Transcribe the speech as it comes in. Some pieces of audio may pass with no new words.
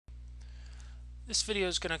This video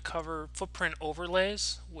is going to cover footprint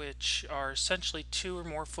overlays, which are essentially two or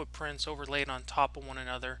more footprints overlaid on top of one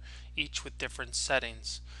another, each with different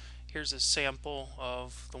settings. Here's a sample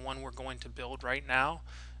of the one we're going to build right now.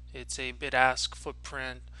 It's a BidAsk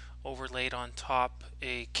footprint overlaid on top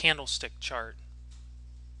a candlestick chart.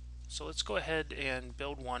 So let's go ahead and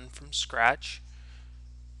build one from scratch.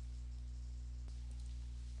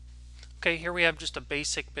 Okay, here we have just a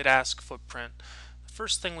basic BidAsk footprint. The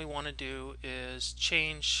first thing we want to do is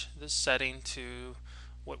change this setting to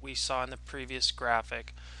what we saw in the previous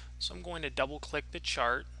graphic. So I'm going to double click the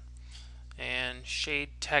chart and shade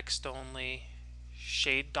text only,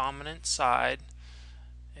 shade dominant side,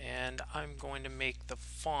 and I'm going to make the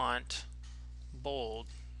font bold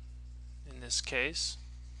in this case.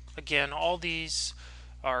 Again, all these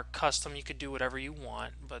are custom. You could do whatever you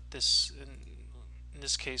want, but in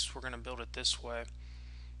this case we're going to build it this way.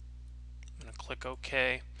 I'm going to click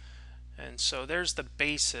OK, and so there's the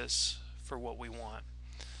basis for what we want.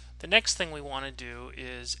 The next thing we want to do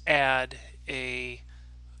is add a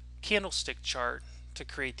candlestick chart to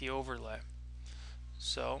create the overlay.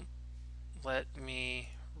 So let me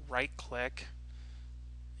right click,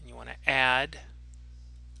 and you want to add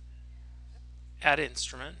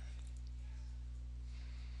instrument,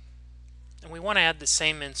 and we want to add the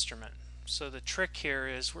same instrument. So the trick here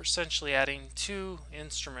is we're essentially adding two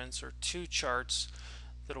instruments or two charts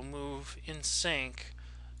that'll move in sync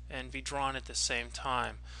and be drawn at the same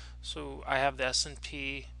time. So I have the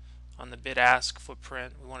S&P on the BidAsk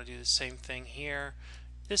footprint. We want to do the same thing here.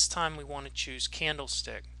 This time we want to choose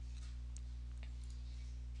candlestick.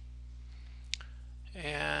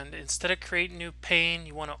 And instead of creating a new pane,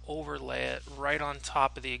 you want to overlay it right on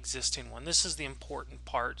top of the existing one. This is the important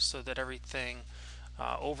part so that everything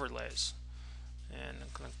overlays. And I'm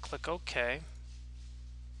going to click OK.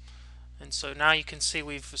 And so now you can see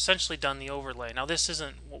we've essentially done the overlay. Now this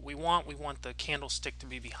isn't what we want. We want the candlestick to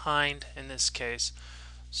be behind in this case.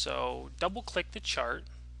 So double click the chart.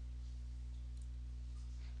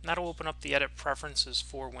 That'll open up the Edit Preferences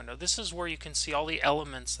for window. This is where you can see all the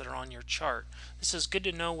elements that are on your chart. This is good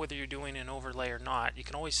to know whether you're doing an overlay or not. You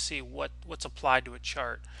can always see what's applied to a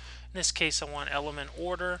chart. In this case, I want element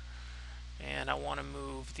order, and I want to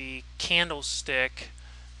move the candlestick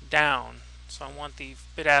down. So I want the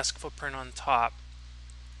BidAsk footprint on top.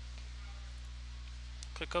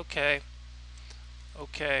 Click OK.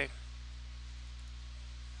 OK.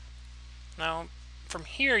 Now from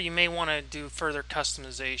here you may want to do further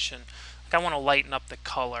customization. Like I want to lighten up the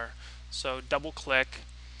color. So double click,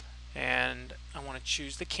 and I want to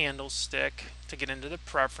choose the candlestick to get into the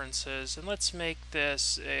preferences, and let's make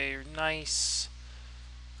this a nice,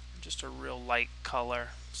 just a real light color,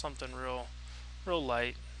 something real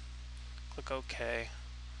light. Click OK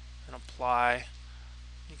and apply.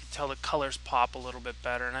 You can tell the colors pop a little bit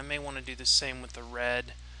better, and I may want to do the same with the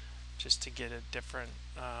red just to get a different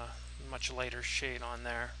much lighter shade on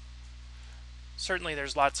there. Certainly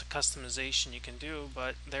there's lots of customization you can do,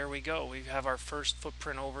 but there we go. We have our first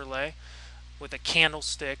footprint overlay with a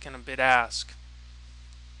candlestick and a BidAsk.